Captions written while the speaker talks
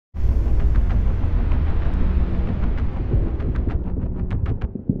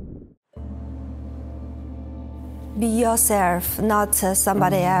be yourself, not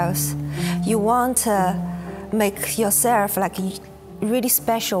somebody else. You want to make yourself like a really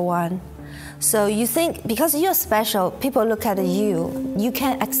special one. So you think because you're special, people look at you, you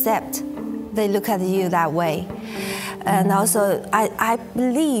can accept they look at you that way. And also, I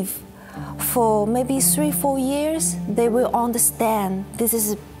believe for maybe 3-4 years, they will understand this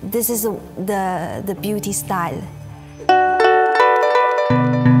is the beauty style.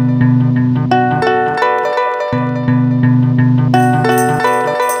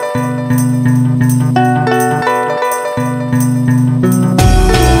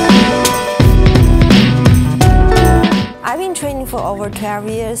 For over 12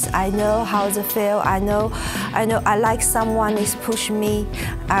 years, I know how to feel. I know I like someone is pushing me.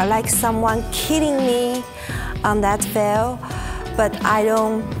 I like someone killing me on that fail, but I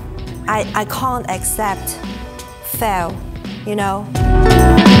can't accept fail, you know.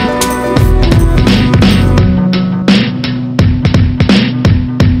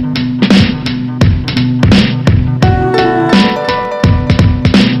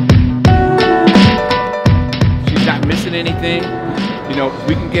 She's not missing anything. You know,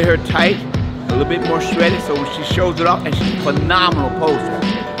 we can get her tight, a little bit more shredded, so when she shows it off, and she's a phenomenal poser.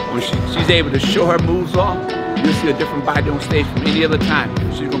 When she's able to show her moves off, you'll see a different body on stage from any other time.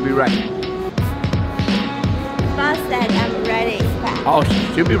 She's gonna be right. Boss said I'm ready. Oh,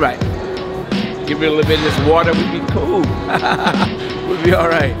 she'll be right. Give her a little bit of this water, we'll be cool. We'll be all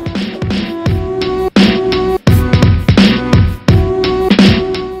right.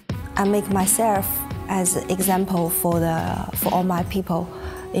 I make myself as an example for all my people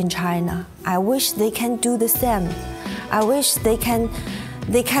in China. I wish they can do the same. I wish they can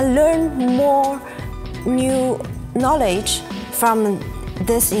learn more new knowledge from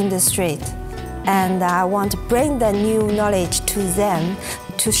this industry. And I want to bring the new knowledge to them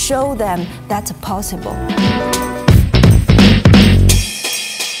to show them that's possible.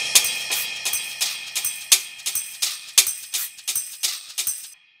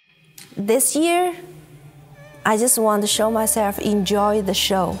 This year, I just want to show myself, enjoy the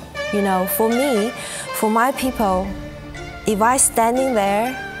show. You know, for me, for my people, if I standing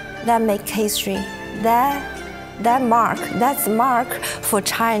there, that make history. That's mark for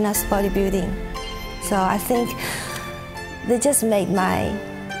China's bodybuilding. So I think they just made my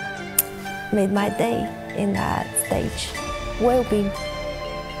day in that stage. Well being.